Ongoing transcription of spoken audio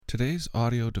Today's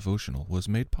audio devotional was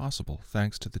made possible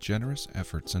thanks to the generous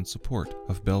efforts and support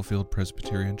of Bellefield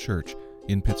Presbyterian Church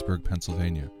in Pittsburgh,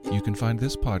 Pennsylvania. You can find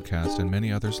this podcast and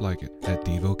many others like it at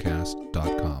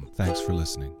Devocast.com. Thanks for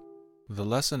listening. The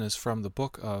lesson is from the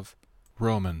book of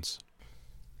Romans.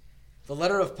 The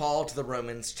letter of Paul to the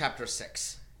Romans, chapter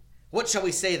 6. What shall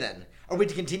we say then? Are we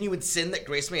to continue in sin that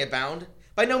grace may abound?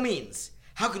 By no means.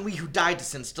 How can we who died to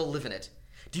sin still live in it?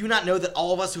 Do you not know that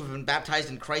all of us who have been baptized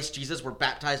in Christ Jesus were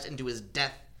baptized into his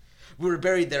death? We were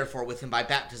buried therefore with him by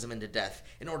baptism into death,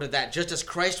 in order that, just as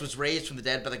Christ was raised from the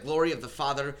dead by the glory of the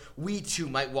Father, we too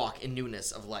might walk in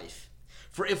newness of life.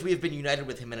 For if we have been united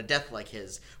with him in a death like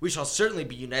his, we shall certainly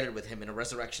be united with him in a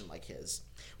resurrection like his.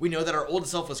 We know that our old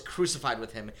self was crucified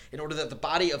with him, in order that the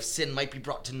body of sin might be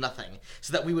brought to nothing,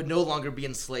 so that we would no longer be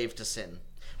enslaved to sin.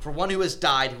 For one who has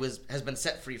died has been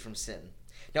set free from sin.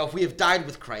 Now if we have died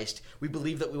with Christ, we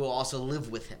believe that we will also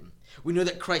live with him. We know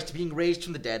that Christ, being raised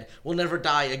from the dead, will never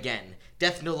die again.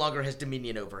 Death no longer has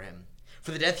dominion over him.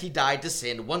 For the death he died to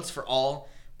sin once for all,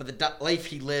 but the life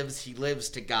he lives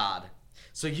to God.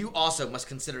 So you also must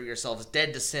consider yourselves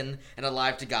dead to sin and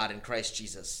alive to God in Christ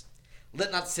Jesus.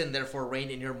 Let not sin therefore reign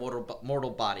in your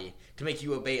mortal body, to make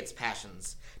you obey its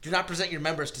passions. Do not present your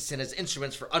members to sin as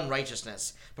instruments for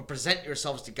unrighteousness, but present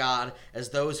yourselves to God as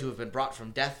those who have been brought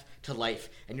from death to life,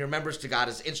 and your members to God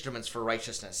as instruments for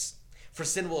righteousness. For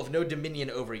sin will have no dominion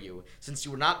over you, since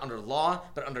you are not under law,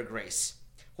 but under grace.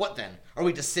 What then? Are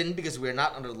we to sin because we are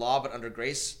not under law, but under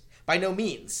grace? By no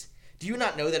means. Do you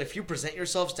not know that if you present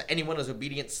yourselves to anyone as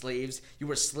obedient slaves, you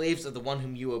are slaves of the one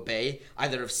whom you obey,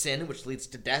 either of sin, which leads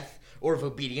to death, or of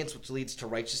obedience, which leads to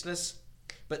righteousness?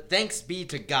 But thanks be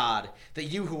to God that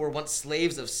you who were once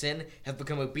slaves of sin have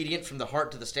become obedient from the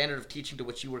heart to the standard of teaching to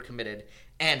which you were committed,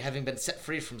 and, having been set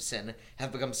free from sin,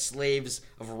 have become slaves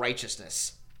of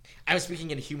righteousness. I'm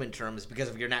speaking in human terms because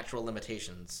of your natural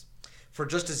limitations. For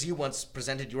just as you once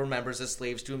presented your members as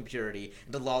slaves to impurity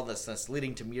and to lawlessness,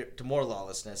 leading to more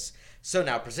lawlessness, so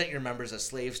now present your members as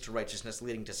slaves to righteousness,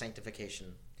 leading to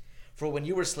sanctification. For when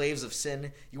you were slaves of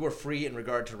sin, you were free in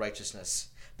regard to righteousness.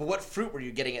 But what fruit were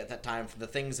you getting at that time from the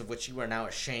things of which you are now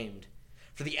ashamed?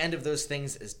 For the end of those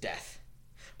things is death.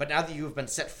 But now that you have been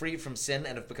set free from sin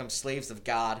and have become slaves of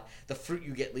God, the fruit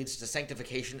you get leads to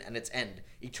sanctification and its end,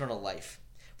 eternal life.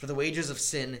 For the wages of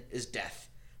sin is death,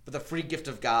 but the free gift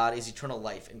of God is eternal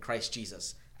life in Christ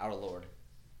Jesus, our Lord.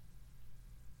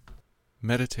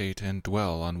 Meditate and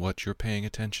dwell on what you're paying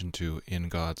attention to in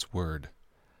God's Word.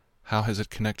 How has it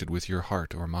connected with your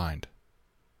heart or mind?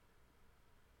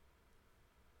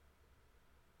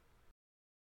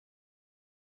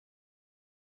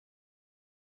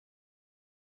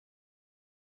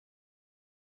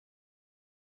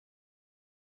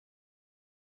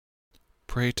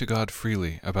 Pray to God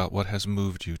freely about what has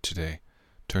moved you today.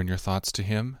 Turn your thoughts to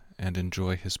Him and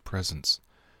enjoy His presence.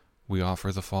 We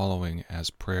offer the following as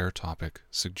prayer topic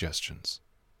suggestions.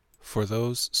 For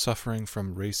those suffering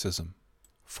from racism.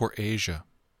 For Asia.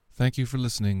 Thank you for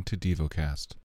listening to Devocast.